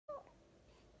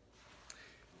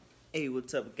Hey,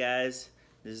 what's up, guys?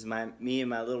 This is me and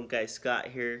my little guy Scott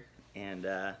here, and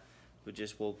we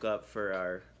just woke up for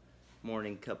our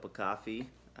morning cup of coffee.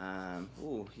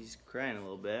 Ooh, he's crying a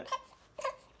little bit.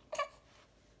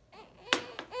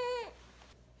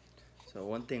 So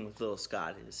one thing with little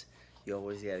Scott is you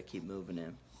always got to keep moving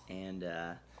him, and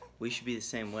we should be the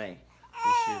same way.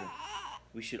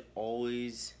 We should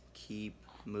always keep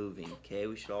moving. Okay,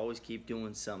 we should always keep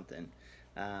doing something.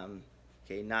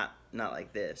 Okay, not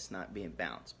like this, not being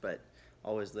bounced, but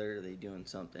always literally doing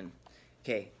something.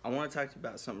 Okay, I want to talk to you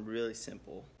about something really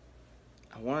simple.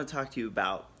 I want to talk to you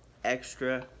about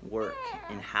extra work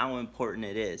and how important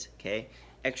it is. Okay,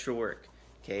 extra work.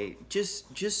 Okay,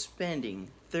 just spending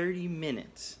 30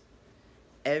 minutes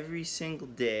every single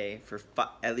day for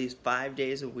at least 5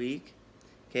 days a week.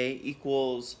 Okay,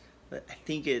 equals, I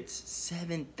think it's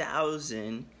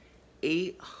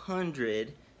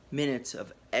 7,800 minutes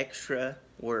of extra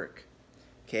work.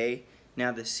 Okay,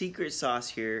 now the secret sauce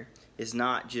here is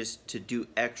not just to do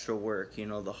extra work, you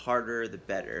know, the harder the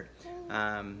better.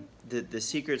 The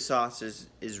secret sauce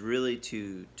is really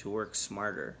to work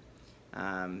smarter.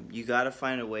 You got to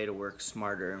find a way to work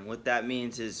smarter, and what that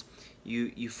means is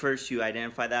you first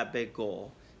identify that big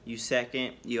goal. You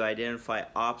identify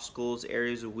obstacles,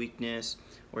 areas of weakness,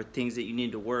 or things that you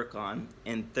need to work on.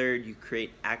 And third, you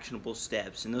create actionable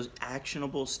steps. And those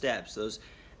actionable steps, those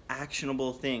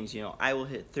actionable things, you know, I will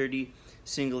hit 30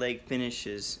 single leg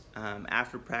finishes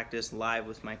after practice live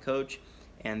with my coach,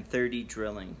 and 30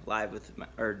 drilling with my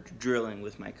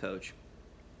coach.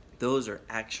 Those are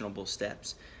actionable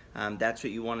steps. That's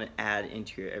what you want to add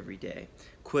into your everyday.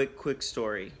 Quick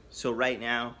story. So right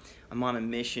now, I'm on a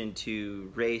mission to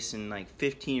race in like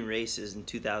 15 races in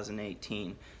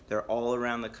 2018. They're all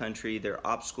around the country. They're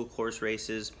obstacle course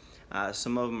races.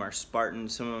 Some of them are Spartan,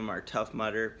 some of them are Tough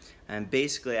Mudder. And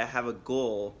basically, I have a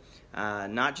goal,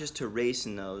 not just to race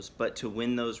in those, but to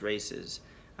win those races.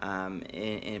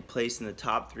 And place in the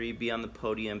top 3, be on the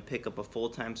podium, pick up a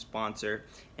full-time sponsor,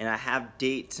 and I have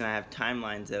dates and I have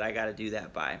timelines that I got to do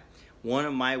that by. One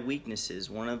of my weaknesses,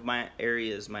 one of my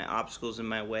areas, my obstacles in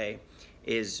my way,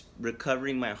 is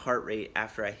recovering my heart rate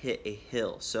after I hit a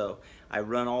hill. So I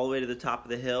run all the way to the top of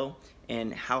the hill,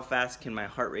 and how fast can my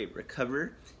heart rate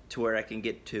recover to where I can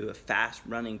get to a fast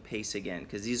running pace again,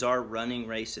 because these are running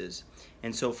races.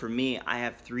 And so for me, I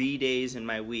have 3 days in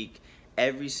my week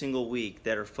every single week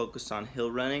that are focused on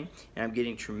hill running, and I'm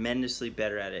getting tremendously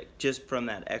better at it just from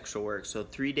that extra work. So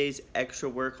 3 days extra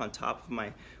work on top of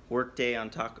my work day, on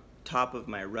top of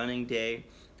my running day.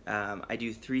 I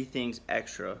do 3 things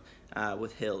extra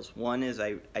with hills. One is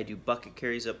I do bucket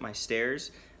carries up my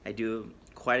stairs. I do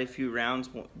quite a few rounds.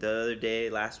 The other day,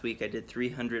 last week, I did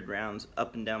 300 rounds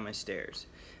up and down my stairs.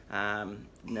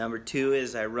 Number 2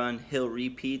 is I run hill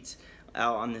repeats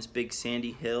out on this big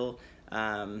sandy hill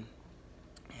and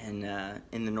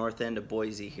in the north end of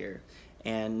Boise here.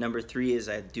 And number 3 is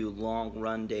I do long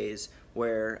run days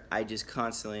where I just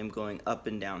constantly am going up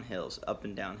and down hills.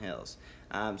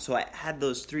 So I add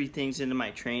those 3 things into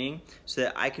my training so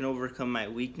that I can overcome my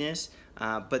weakness.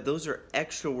 But those are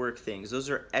extra work things. Those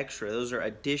are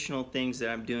additional things that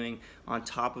I'm doing on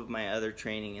top of my other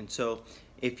training. And so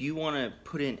if you want to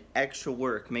put in extra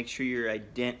work, make sure you're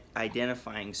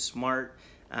identifying smart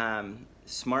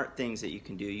things that you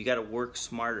can do. You got to work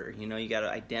smarter. You know, you got to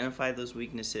identify those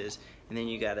weaknesses, and then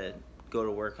you got to go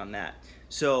to work on that.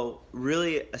 So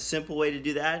really a simple way to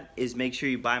do that is make sure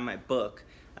you buy my book,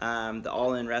 the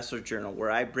All In Wrestler Journal, where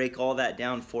I break all that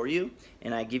down for you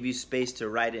and I give you space to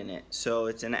write in it. So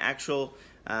it's an actual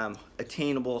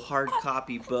attainable hard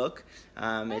copy book.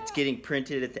 It's getting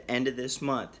printed at the end of this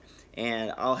month,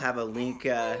 and I'll have a link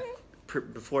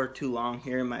before too long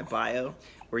here in my bio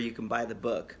where you can buy the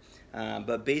book.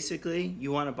 But basically,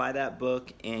 you want to buy that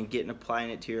book and get and applying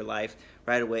it to your life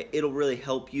right away. It'll really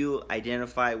help you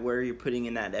identify where you're putting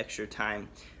in that extra time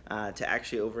to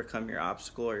actually overcome your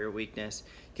obstacle or your weakness.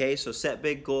 Okay, so set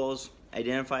big goals,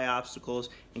 identify obstacles,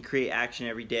 and create action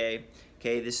every day.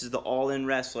 Okay, this is the All In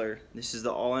Wrestler. This is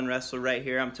the All In Wrestler right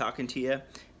here. I'm talking to you,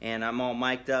 and I'm all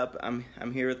mic'd up. I'm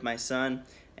here with my son,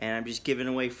 and I'm just giving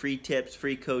away free tips,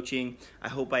 free coaching. I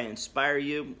hope I inspire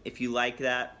you. If you like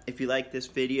that, if you like this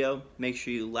video, make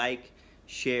sure you like,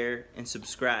 share, and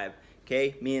subscribe.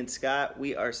 Okay, me and Scott,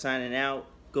 we are signing out,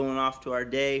 going off to our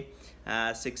day,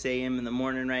 6 a.m. in the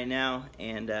morning right now,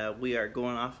 and we are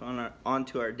going off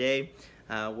onto our day,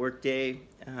 work day,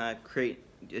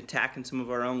 attacking some of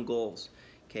our own goals.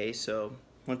 Okay, so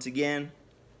once again,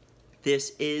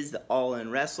 this is the All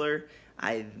In Wrestler.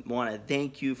 I want to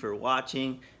thank you for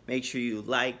watching. Make sure you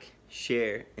like,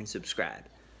 share, and subscribe.